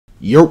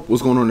Yo,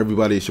 what's going on,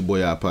 everybody? It's your boy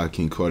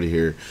iPodKingCarter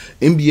here.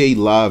 NBA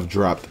Live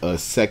dropped a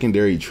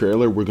secondary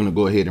trailer. We're going to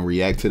go ahead and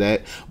react to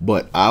that.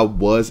 But I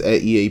was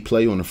at EA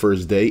Play on the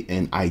first day,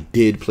 and I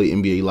did play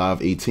NBA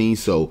Live 18.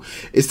 So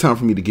it's time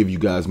for me to give you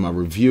guys my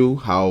review,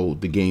 how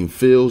the game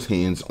feels,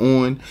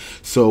 hands-on.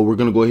 So we're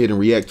going to go ahead and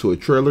react to a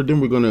trailer.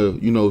 Then we're going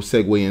to,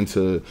 segue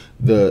into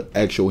the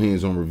actual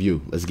hands-on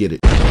review. Let's get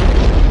it.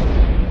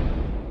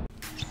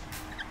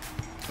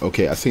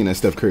 Okay, I seen that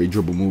Steph Curry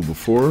dribble move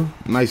before.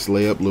 Nice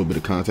layup, a little bit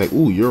of contact.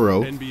 Ooh,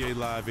 Euro. NBA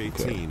Live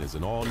 18 is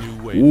an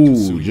all-new way to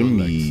pursue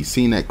Junkie.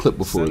 Seen that clip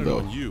before though.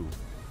 On you,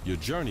 your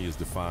journey is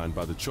defined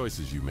by the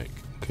choices you make.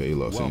 Okay,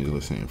 Los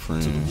Angeles, San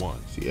Fran,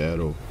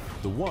 Seattle.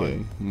 The One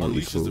okay,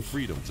 unleashes the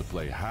freedom to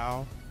play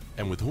how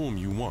and with whom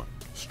you want.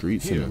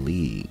 Streets in the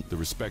league. The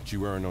respect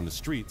you earn on the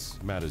streets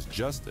matters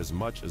just as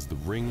much as the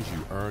rings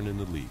you earn in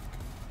the league.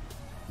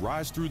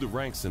 Rise through the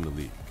ranks in the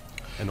league.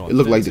 It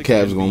looked like the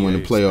Cavs going to win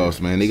the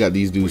playoffs, man. They got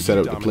these dudes set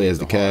up to play as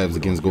the Cavs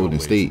against Golden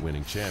State. I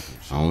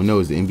don't know.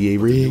 Is the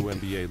NBA rigged?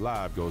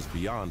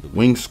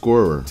 Wing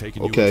scorer.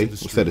 Okay.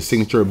 What's that, a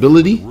signature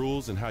ability? The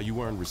rules and how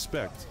you earn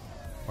respect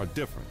are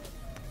different.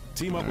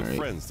 Team up with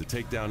friends to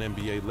take down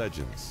NBA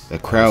legends.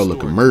 That crowd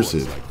look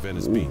immersive. Like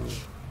Venice Beach.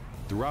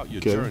 Throughout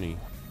your journey,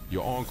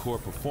 your encore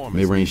performance.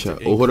 Mid-range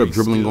shot. Oh, hold up.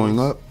 Dribbling going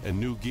up. And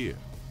new gear.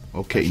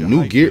 Okay,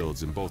 new gear.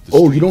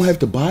 Oh, you don't have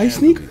to buy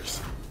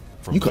sneakers?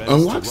 You can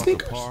unlock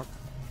sneakers?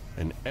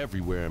 And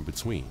everywhere in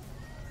between.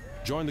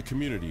 Join the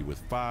community with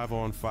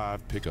 5-on-5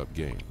 pickup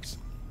games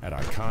at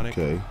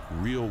iconic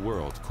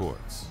real-world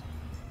courts.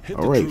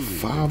 All right,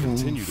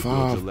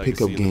 5-on-5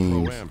 pickup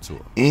games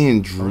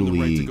and Drew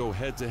League.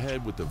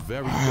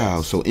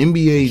 Wow, so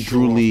NBA,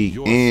 Drew League,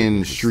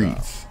 and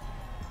Streets.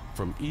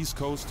 From East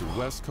Coast to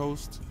West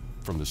Coast,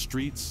 from the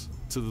streets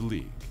to the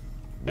league.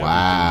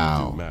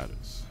 Wow.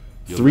 Matters.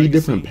 3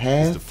 different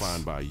paths.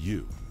 Defined by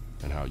you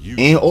and how you.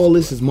 And all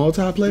this is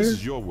multiplayer. This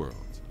is your world.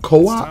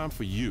 Co-op, time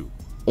for you.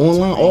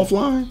 Online,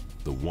 offline.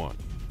 The One.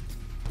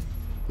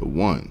 The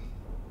One.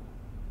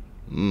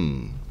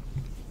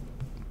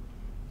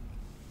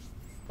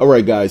 All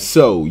right, guys.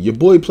 So your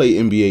boy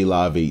played NBA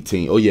Live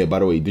 18. Oh yeah. By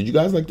the way, did you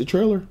guys like the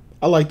trailer?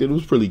 I liked it. It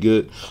was pretty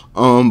good.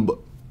 But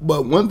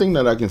one thing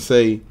that I can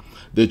say,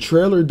 the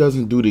trailer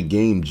doesn't do the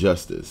game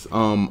justice.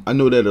 I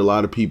know that a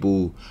lot of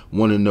people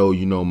want to know,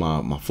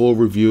 my full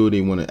review.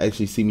 They want to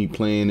actually see me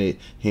playing it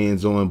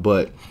hands-on.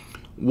 But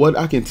what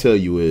I can tell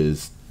you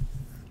is,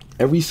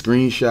 every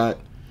screenshot,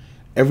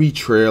 every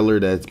trailer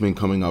that's been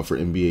coming out for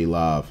NBA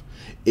Live,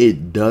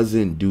 it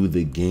doesn't do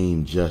the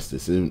game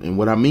justice. And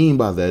what I mean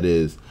by that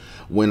is,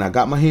 when I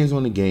got my hands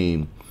on the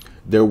game,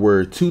 there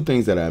were 2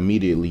 things that I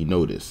immediately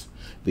noticed.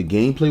 The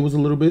gameplay was a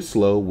little bit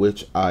slow,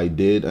 which I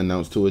did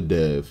announce to a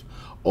dev.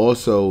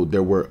 Also,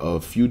 there were a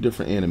few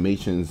different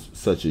animations,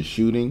 such as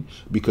shooting,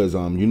 because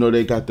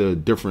they got the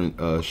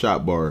different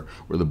shot bar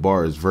where the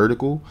bar is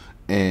vertical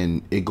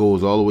and it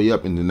goes all the way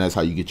up, and then that's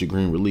how you get your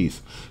green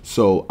release.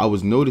 So I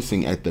was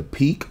noticing at the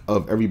peak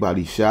of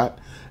everybody's shot,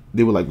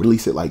 they would like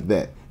release it like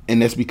that.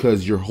 And that's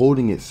because you're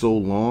holding it so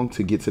long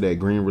to get to that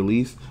green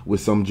release with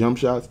some jump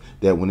shots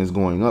that when it's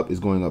going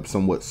up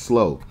somewhat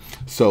slow.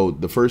 So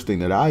the first thing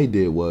that I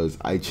did was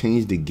I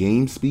changed the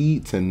game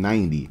speed to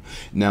 90.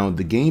 Now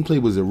the gameplay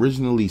was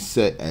originally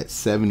set at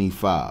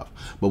 75,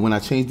 but when I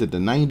changed it to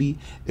 90,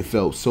 it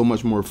felt so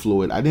much more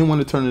fluid. I didn't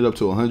want to turn it up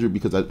to 100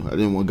 because I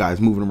didn't want guys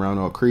moving around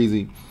all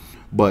crazy,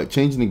 but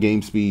changing the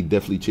game speed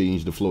definitely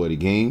changed the flow of the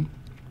game.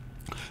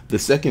 The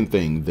second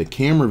thing, the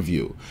camera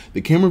view. The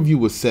camera view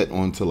was set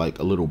onto like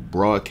a little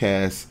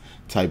broadcast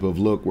type of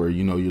look where,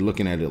 you're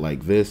looking at it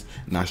like this,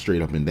 not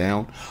straight up and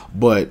down.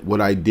 But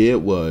what I did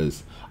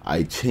was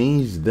I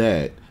changed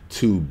that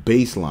to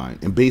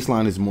baseline, and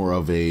baseline is more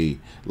of a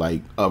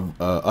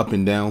up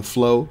and down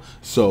flow.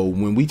 So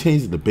when we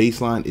changed the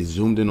baseline, it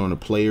zoomed in on the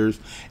players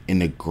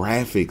and the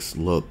graphics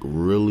look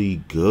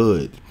really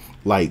good.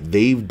 Like,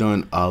 they've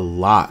done a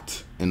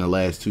lot in the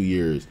last 2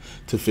 years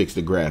to fix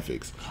the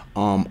graphics.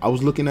 I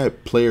was looking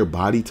at player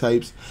body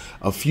types.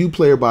 A few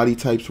player body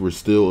types were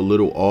still a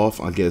little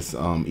off. I guess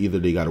either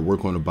they got to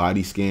work on the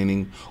body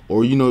scanning,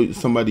 or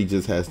somebody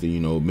just has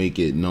to make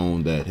it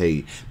known that,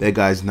 hey, that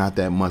guy's not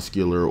that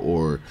muscular,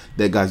 or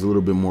that guy's a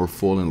little bit more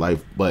full in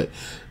life. But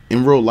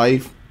in real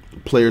life,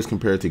 players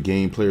compared to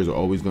game players are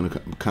always going to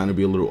kind of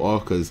be a little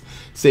off, because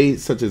say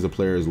such as a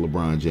player as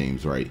LeBron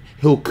James, right?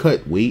 He'll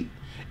cut weight,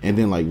 and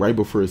then like right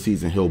before a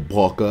season he'll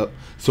bulk up.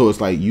 So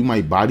it's like you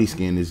might body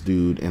scan this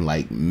dude in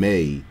like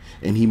May,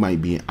 and he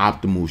might be in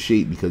optimal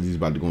shape because he's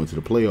about to go into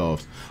the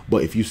playoffs.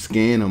 But if you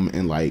scan him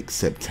in like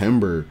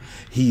September,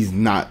 he's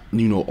not,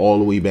 all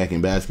the way back in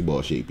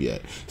basketball shape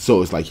yet.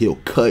 So it's like he'll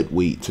cut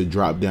weight to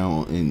drop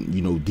down and,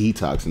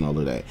 detox and all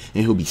of that.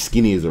 And he'll be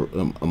skinny as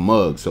a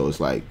mug. So it's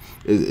like,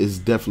 it's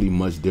definitely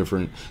much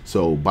different.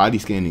 So body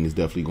scanning is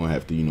definitely going to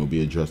have to,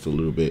 be addressed a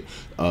little bit,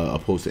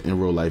 opposed to in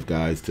real life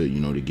guys to,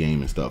 the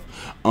game and stuff.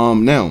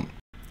 Now,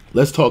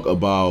 let's talk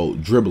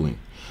about dribbling.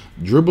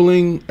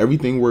 dribbling,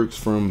 everything works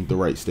from the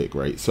right stick,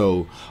 right?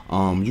 So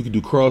you can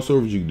do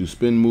crossovers, you can do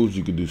spin moves,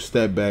 you can do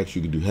step backs,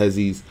 you can do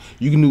hezzies,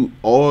 you can do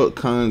all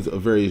kinds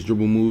of various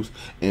dribble moves.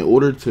 In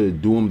order to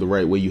do them the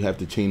right way, you have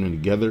to chain them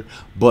together.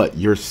 But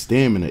your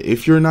stamina,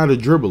 if you're not a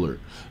dribbler,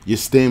 your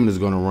stamina is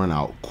going to run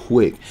out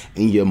quick,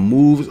 and your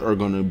moves are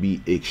going to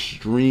be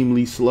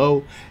extremely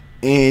slow,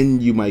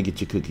 and you might get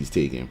your cookies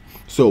taken.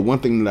 So one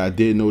thing that I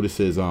did notice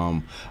is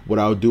what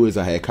I would do is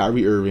I had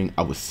Kyrie Irving,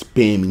 I was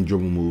spamming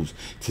dribble moves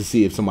to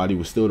see if somebody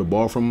would steal the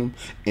ball from him.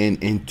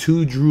 And in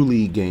 2 Drew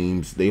League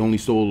games, they only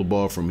stole the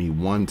ball from me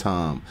 1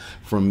 time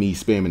from me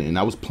spamming it. And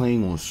I was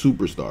playing on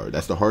Superstar.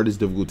 That's the hardest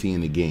difficulty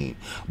in the game.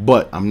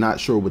 But I'm not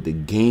sure what the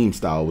game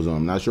style was on.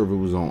 I'm not sure if it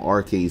was on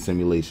arcade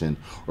simulation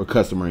or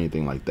custom or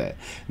anything like that.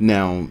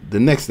 Now, the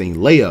next thing,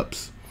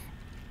 layups.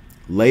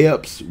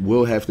 Layups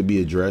will have to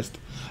be addressed.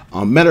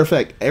 Matter of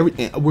fact,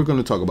 we're going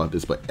to talk about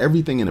this, but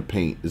everything in the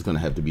paint is going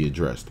to have to be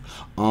addressed.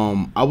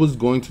 I was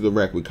going to the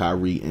rack with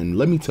Kyrie, and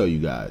let me tell you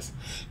guys,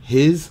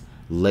 his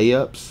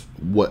layups,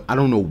 I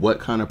don't know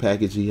what kind of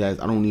package he has.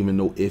 I don't even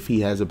know if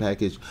he has a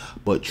package,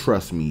 but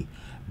trust me,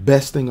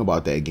 best thing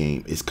about that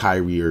game is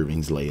Kyrie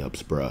Irving's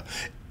layups, bruh.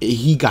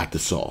 He got the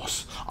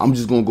sauce. I'm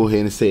just going to go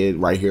ahead and say it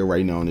right here,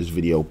 right now in this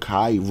video.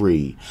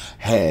 Kyrie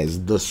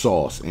has the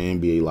sauce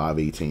in NBA Live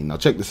 18. Now,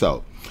 check this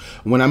out.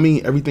 When I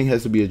mean everything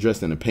has to be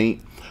addressed in the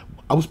paint,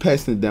 I was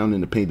passing it down in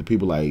the paint to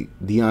people like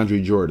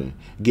DeAndre Jordan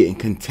getting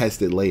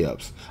contested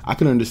layups. I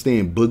can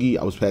understand Boogie.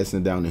 I was passing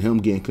it down to him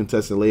getting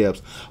contested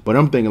layups. But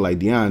I'm thinking like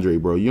DeAndre,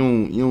 bro, you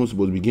don't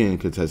supposed to be getting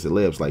contested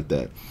layups like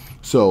that.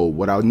 So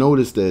what I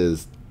noticed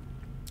is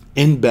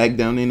in back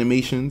down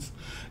animations,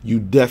 you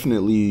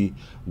definitely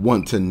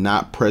want to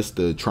not press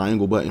the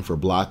triangle button for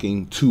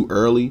blocking too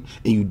early,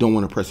 and you don't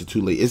want to press it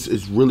too late.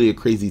 It's really a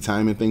crazy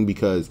timing thing,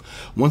 because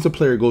once a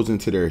player goes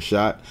into their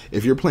shot,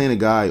 if you're playing a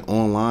guy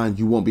online,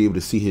 you won't be able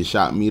to see his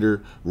shot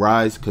meter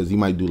rise, because he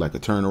might do like a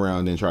turnaround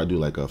and then try to do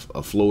like a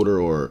floater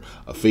or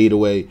a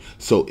fadeaway.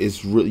 So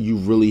it's you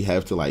really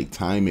have to like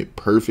time it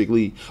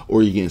perfectly,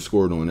 or you're getting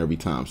scored on every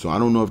time. So I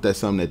don't know if that's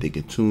something that they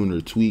can tune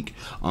or tweak.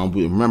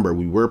 Remember,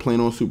 we were playing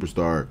on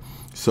Superstar,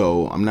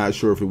 so I'm not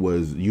sure if it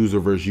was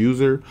user versus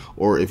user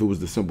or if it was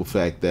the simple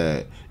fact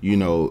that, you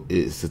know,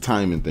 it's a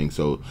timing thing.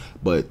 So,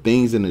 but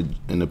things in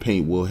the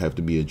paint will have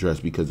to be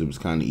addressed because it was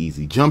kind of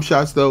easy. Jump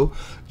shots though,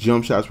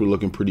 jump shots were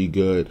looking pretty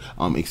good,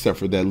 except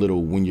for that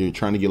little, when you're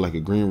trying to get like a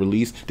green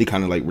release, they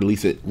kind of like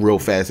release it real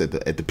fast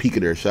at the peak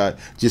of their shot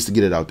just to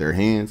get it out their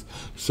hands.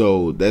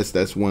 So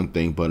that's one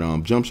thing. But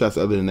jump shots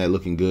other than that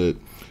looking good.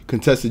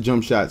 Contested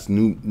jump shots,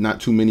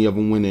 not too many of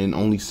them went in.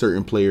 Only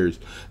certain players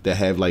that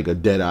have like a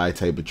dead eye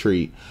type of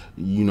trait,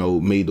 you know,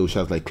 made those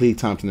shots. Like Klay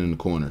Thompson in the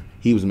corner,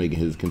 he was making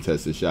his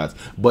contested shots,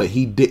 but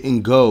he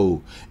didn't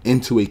go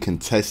into a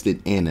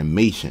contested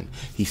animation.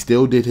 He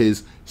still did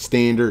his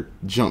standard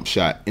jump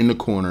shot in the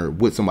corner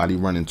with somebody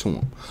running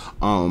to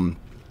him.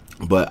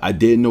 But I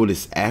did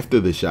notice after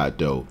the shot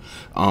though,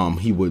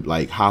 he would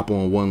like hop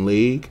on one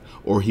leg,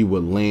 or he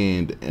would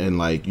land and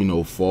like, you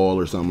know, fall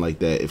or something like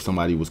that if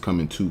somebody was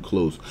coming too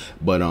close.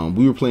 But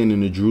we were playing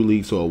in the Drew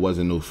League, so it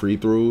wasn't no free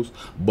throws.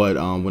 But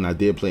when I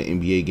did play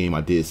an NBA game,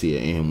 I did see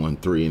an and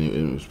 1-3,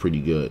 and it was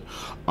pretty good.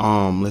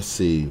 Let's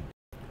see.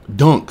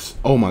 Dunks.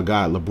 Oh my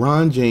God,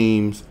 LeBron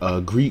James,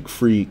 Greek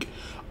Freak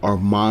are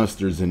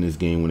monsters in this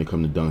game when it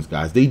comes to dunks,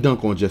 guys. They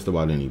dunk on just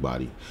about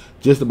anybody.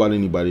 Just about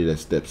anybody that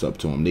steps up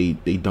to them.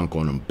 They dunk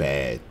on them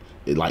bad.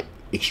 Like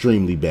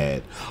extremely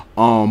bad.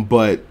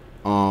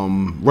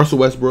 Russell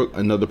Westbrook,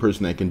 another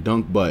person that can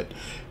dunk, but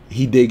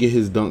he did get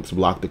his dunks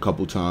blocked a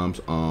couple times.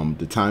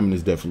 The timing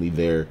is definitely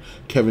there.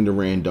 Kevin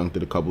Durant dunked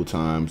it a couple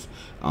times.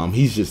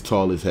 He's just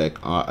tall as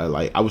heck.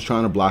 Like I was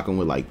trying to block him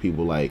with like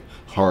people like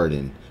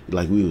Harden.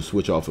 Like we would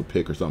switch off a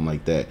pick or something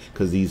like that,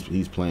 because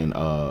he's playing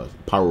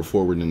power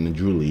forward in the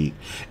Drew League,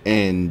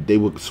 and they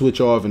would switch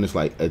off, and it's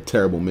like a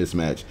terrible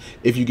mismatch.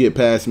 If you get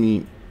past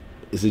me,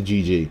 it's a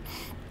GG.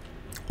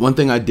 One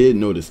thing I did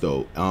notice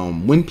though,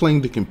 when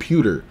playing the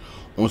computer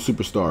on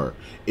Superstar,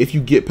 if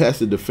you get past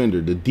the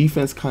defender, the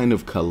defense kind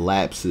of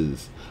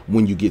collapses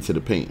when you get to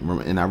the paint.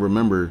 And I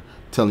remember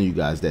telling you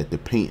guys that the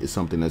paint is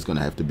something that's going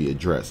to have to be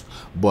addressed,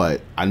 but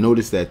I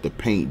noticed that the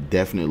paint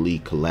definitely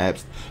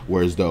collapsed.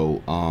 Whereas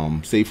though,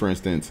 say for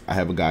instance, I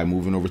have a guy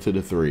moving over to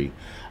the 3,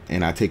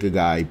 and I take a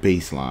guy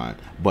baseline,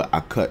 but I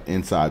cut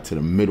inside to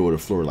the middle of the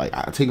floor. Like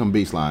I take him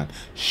baseline,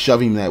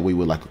 shove him that way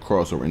with like a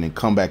crossover, and then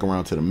come back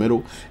around to the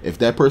middle. If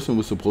that person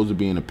was supposed to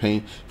be in the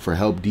paint for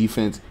help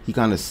defense, he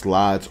kind of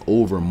slides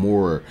over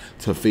more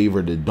to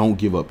favor the don't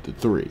give up the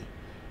 3,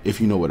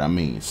 if you know what I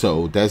mean.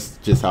 So that's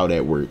just how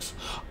that works.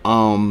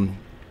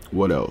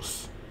 What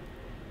else?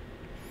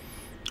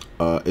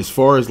 As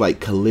far as like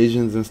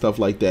collisions and stuff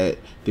like that,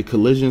 the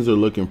collisions are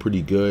looking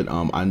pretty good.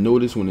 I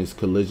noticed when it's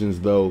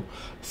collisions though,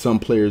 some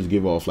players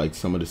give off like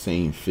some of the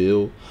same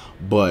feel,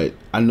 but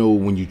I know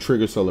when you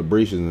trigger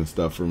celebrations and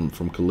stuff from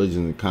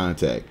collisions and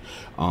contact,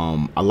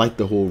 I like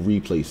the whole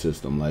replay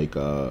system. Like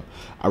I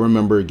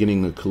remember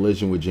getting a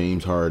collision with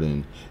James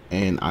Harden,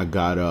 and I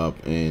got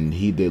up and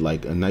he did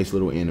like a nice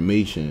little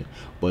animation,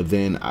 but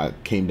then I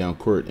came down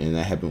court and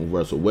that happened with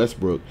Russell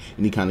Westbrook,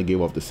 and he kind of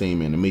gave off the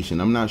same animation.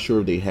 I'm not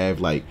sure if they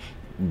have like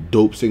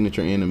dope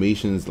signature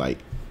animations like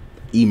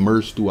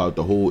immersed throughout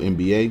the whole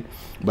NBA,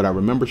 but I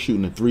remember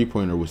shooting a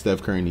 3-pointer with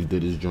Steph Curry and he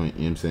did his joint.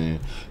 You know what I'm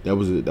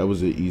saying? That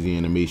was an easy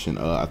animation.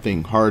 I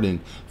think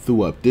Harden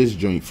threw up this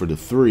joint for the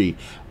 3,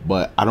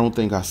 but I don't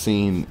think I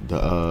seen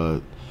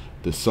the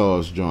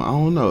Sauce joint. I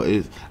don't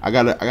know. I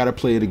gotta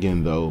play it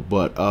again though.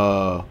 But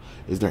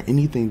is there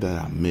anything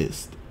that I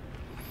missed?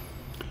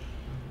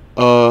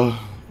 Top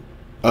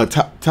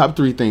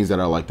 3 things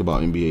that I liked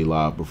about NBA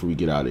Live before we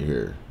get out of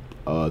here.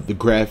 The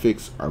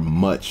graphics are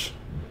much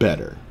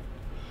better.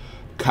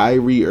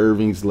 Kyrie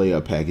Irving's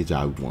layup package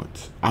I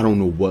want. I don't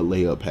know what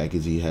layup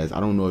package he has.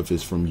 I don't know if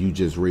it's from you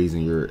just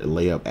raising your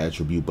layup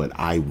attribute, but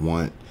I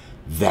want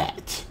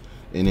that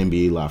in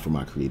NBA Live for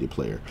my creative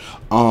player.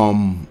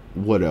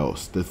 What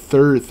else? The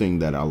third thing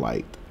that I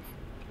liked,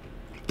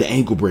 the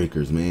ankle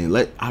breakers, man.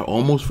 I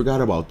almost forgot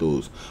about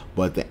those,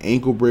 but the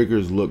ankle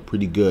breakers look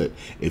pretty good.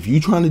 If you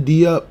trying to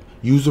D up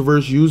user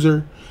versus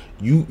user,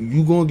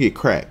 you gonna get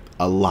cracked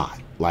a lot.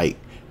 Like,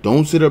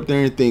 don't sit up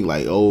there and think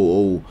like,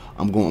 oh,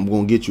 I'm going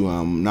to get you.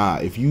 I'm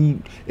not.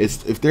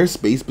 If there's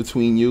space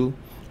between you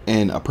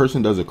and a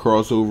person does a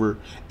crossover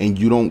and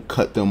you don't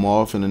cut them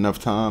off in enough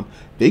time,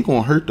 they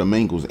going to hurt them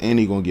ankles and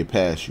they going to get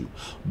past you.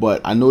 But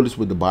I noticed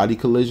with the body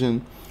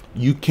collision,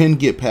 you can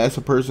get past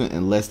a person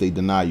unless they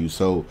deny you.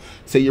 So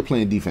say you're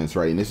playing defense,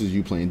 right? And this is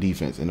you playing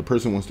defense and the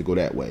person wants to go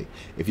that way.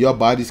 If your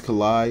bodies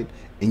collide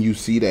and you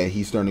see that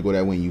he's starting to go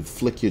that way and you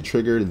flick your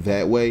trigger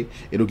that way,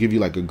 it'll give you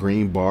like a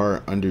green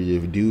bar under your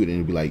dude and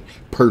it'll be like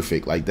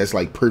perfect. Like that's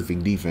like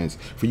perfect defense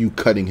for you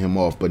cutting him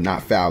off but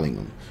not fouling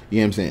him. You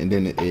know what I'm saying? And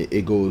then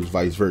it goes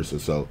vice versa.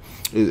 So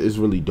it's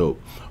really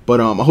dope. But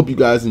I hope you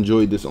guys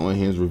enjoyed this on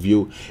hands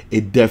review.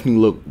 It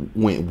definitely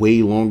went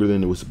way longer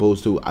than it was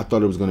supposed to. I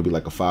thought it was going to be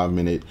like a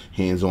 5-minute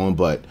hands on,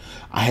 but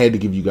I had to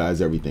give you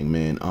guys everything,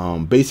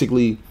 man.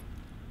 Basically,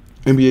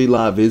 NBA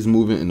Live is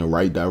moving in the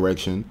right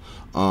direction.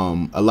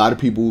 A lot of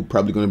people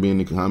probably going to be in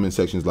the comment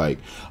sections like,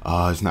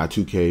 it's not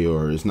 2K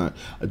or it's not.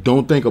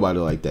 Don't think about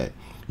it like that.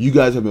 You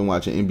guys have been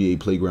watching NBA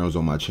Playgrounds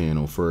on my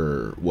channel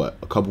for what,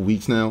 a couple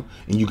weeks now,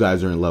 and you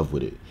guys are in love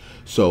with it.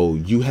 So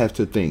you have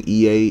to think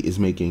EA is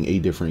making a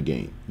different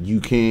game.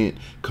 You can't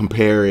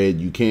compare it.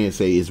 You can't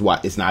say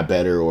it's not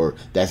better or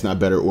that's not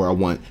better or I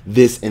want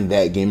this in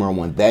that game or I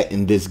want that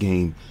in this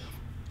game.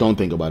 Don't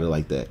think about it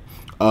like that.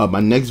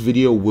 My next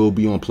video will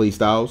be on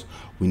playstyles.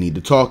 We need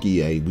to talk,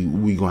 EA.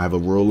 We gonna have a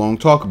real long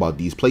talk about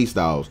these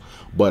playstyles.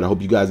 But I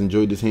hope you guys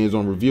enjoyed this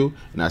hands-on review,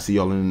 and I'll see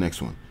y'all in the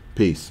next one.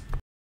 Peace.